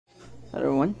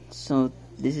everyone. So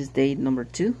this is day number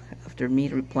 2 after me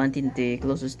replanting the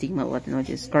Glossostigma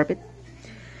elatinoides carpet.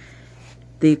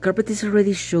 The carpet is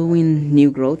already showing new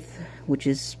growth, which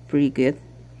is pretty good.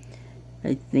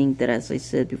 I think that, as I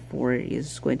said before, it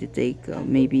is going to take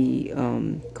maybe a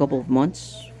couple of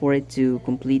months for it to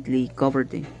completely cover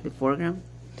the foreground.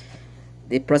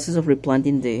 The process of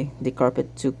replanting the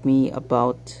carpet took me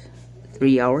about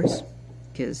 3 hours,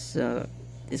 because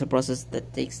it's a process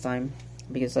that takes time,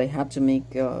 because I have to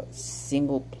make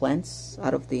single plants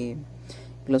out of the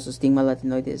Glossostigma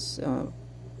elatinoides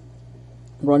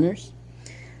runners,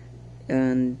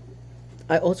 and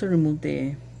I also removed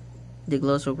the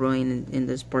glosso growing in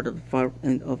this part of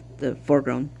the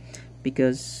foreground,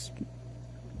 because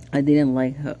I didn't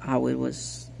like how it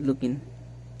was looking.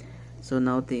 So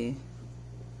now the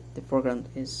foreground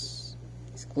is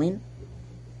clean.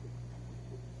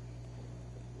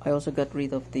 I also got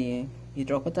rid of the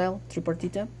hydrocotyle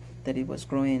tripartita that it was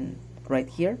growing right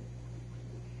here.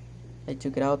 I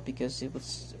took it out because it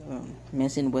was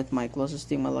messing with my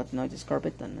Glossostigma elatinoides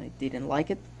carpet and I didn't like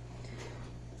it.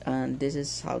 And this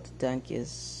is how the tank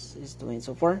is doing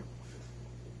so far.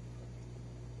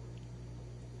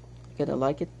 I kinda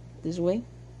like it this way.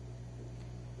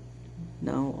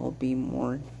 Now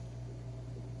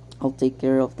I'll take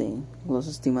care of the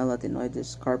Glossostigma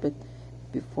elatinoides carpet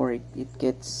before it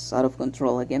gets out of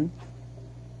control again.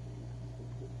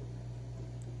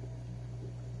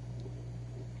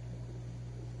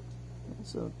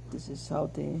 So this is how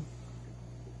the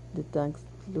tank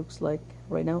looks like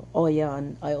right now. Oh yeah,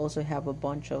 and I also have a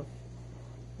bunch of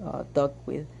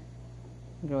duckweed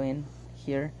growing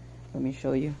here. Let me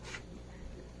show you.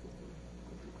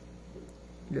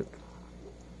 Look,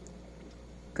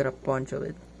 got a bunch of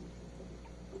it.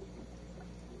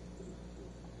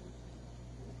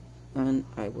 And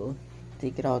I will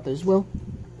take it out as well.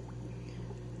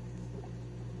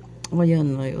 Oh yeah,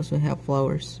 and I also have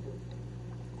flowers.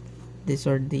 These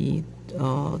are the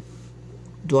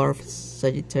dwarf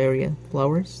Sagittaria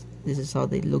flowers. This is how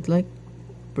they look like.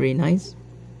 Pretty nice.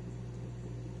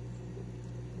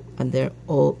 And they're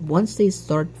all, once they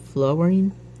start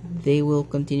flowering, they will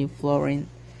continue flowering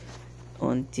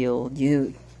until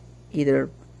you either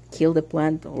kill the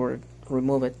plant or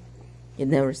remove it. It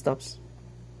never stops.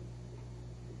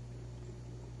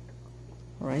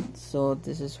 Alright, so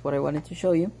this is what I wanted to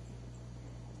show you.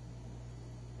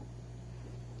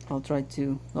 I'll try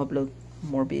to upload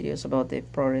more videos about the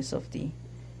progress of the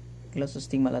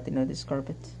Glossostigma elatinoides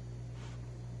carpet.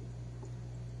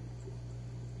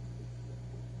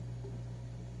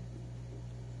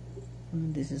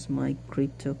 And this is my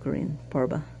Cryptocorin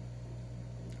parva.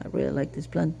 I really like this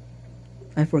plant.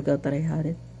 I forgot that I had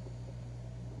it.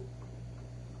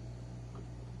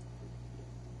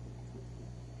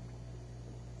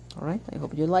 Alright, I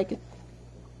hope you like it.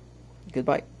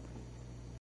 Goodbye.